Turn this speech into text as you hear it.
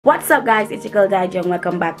What's up guys, it's your girl Dyjo and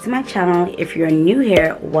welcome back to my channel. If you're new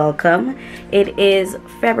here, welcome. It is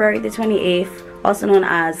February the 28th, also known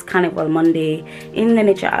as Carnival Monday in the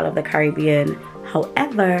nature Isle of the Caribbean.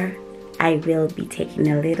 However, I will be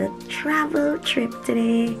taking a little travel trip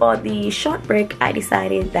today. For the short break, I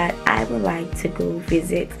decided that I would like to go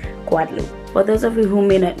visit Guadeloupe. For those of you who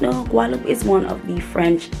may not know, Guadeloupe is one of the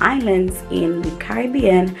French islands in the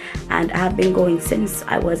Caribbean, and I have been going since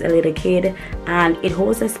I was a little kid, and it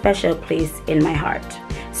holds a special place in my heart.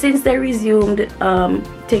 Since they resumed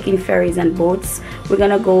taking ferries and boats, we're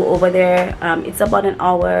gonna go over there. It's about an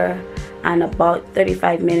hour and about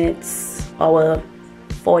 35 minutes, hour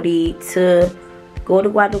 40 to go to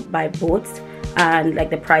Guadeloupe by boat, and like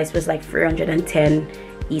the price was like 310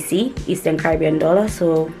 EC, Eastern Caribbean dollar,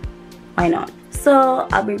 so why not? So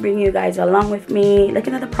I'll be bringing you guys along with me,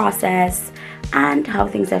 looking at the process and how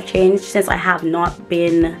things have changed since I have not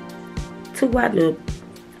been to Guadeloupe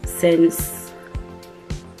since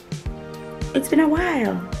it's been a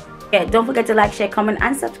while. Yeah, don't forget to like, share, comment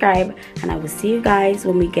and subscribe, and I will see you guys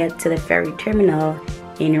when we get to the ferry terminal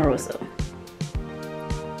in Roseau.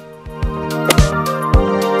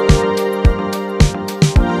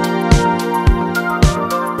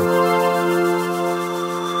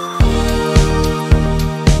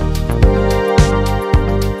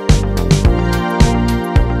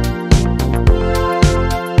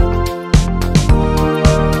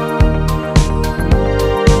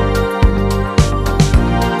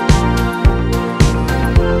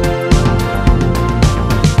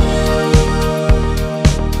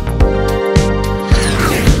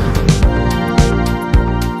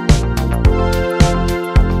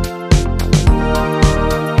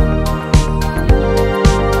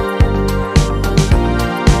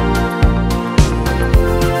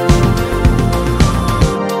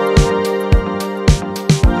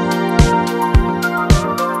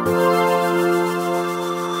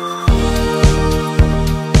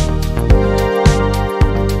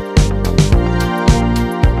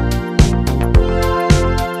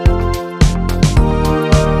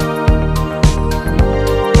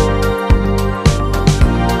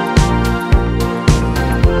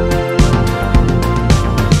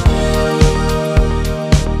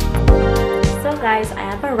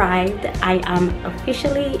 Arrived. I am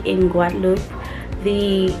officially in Guadeloupe.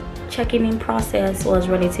 The checking in process was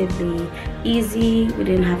relatively easy. We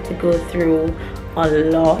didn't have to go through a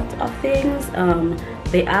lot of things.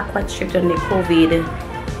 They are quite strict on the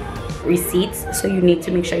COVID receipts, so you need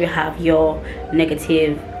to make sure you have your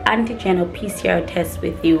negative antigen or PCR test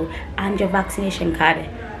with you and your vaccination card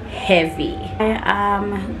heavy. I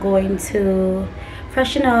am going to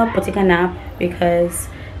freshen up, take a nap because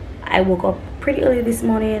I woke up pretty early this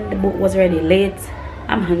morning. The boat was already late.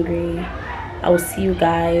 I'm hungry. I will see you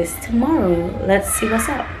guys tomorrow. Let's see what's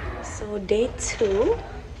up. So day 2,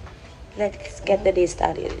 let's get the day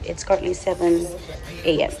started. It's currently 7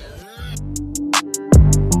 a.m.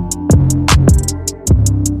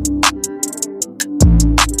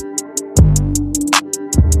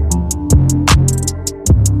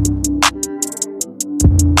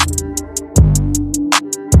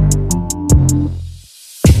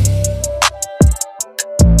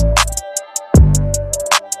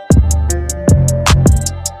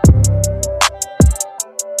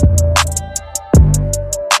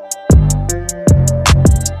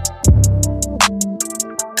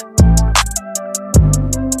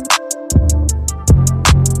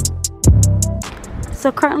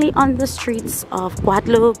 So currently on the streets of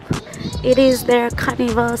Guadeloupe, it is their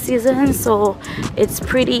carnival season, so it's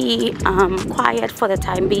pretty quiet for the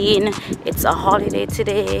time being. It's a holiday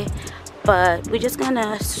today, but we're just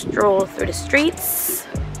gonna stroll through the streets.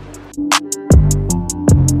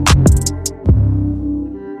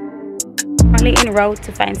 Currently en route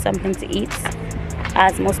to find something to eat,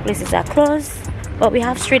 as most places are closed, but we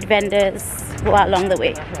have street vendors who are along the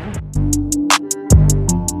way.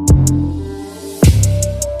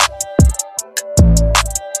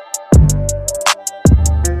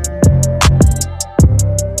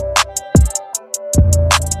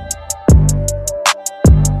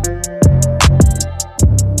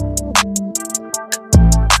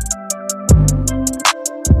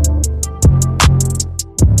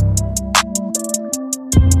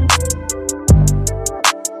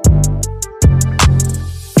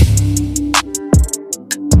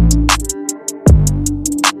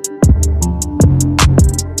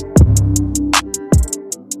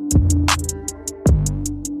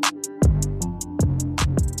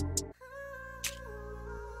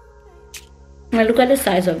 Now look at the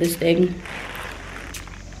size of this thing.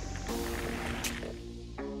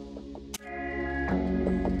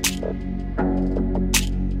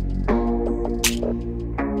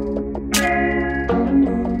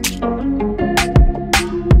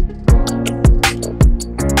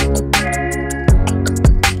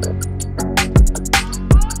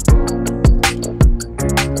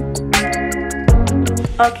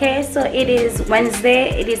 Okay, so it is Wednesday.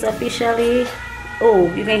 It is officially, oh,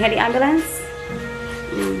 you can hear the ambulance?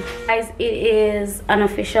 Guys, it is an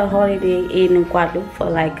official holiday in Guadeloupe for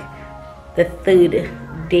like the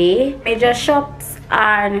 3rd day. Major shops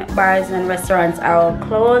and bars and restaurants are all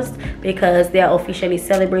closed because they are officially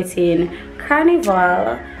celebrating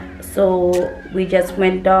Carnival. So we just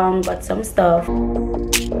went down, got some stuff.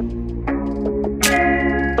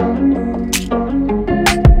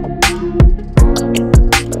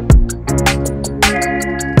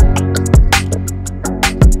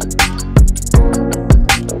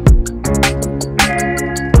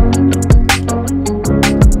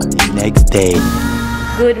 Next day.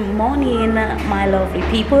 Good morning, my lovely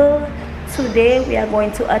people. Today we are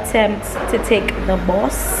going to attempt to take the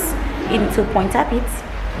bus into Pointe-à-Pitre.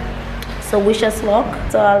 So wish us luck.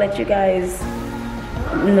 So I'll let you guys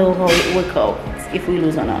know how it works out, if we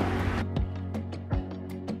lose or not.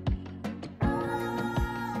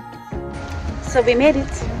 So we made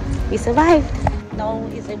it. We survived. Now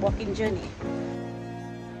it's a walking journey.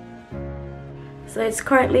 So it's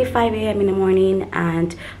currently 5 a.m. in the morning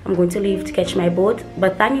and I'm going to leave to catch my boat.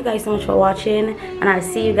 But thank you guys so much for watching, and I'll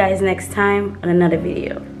see you guys next time on another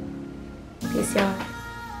video. Peace, y'all.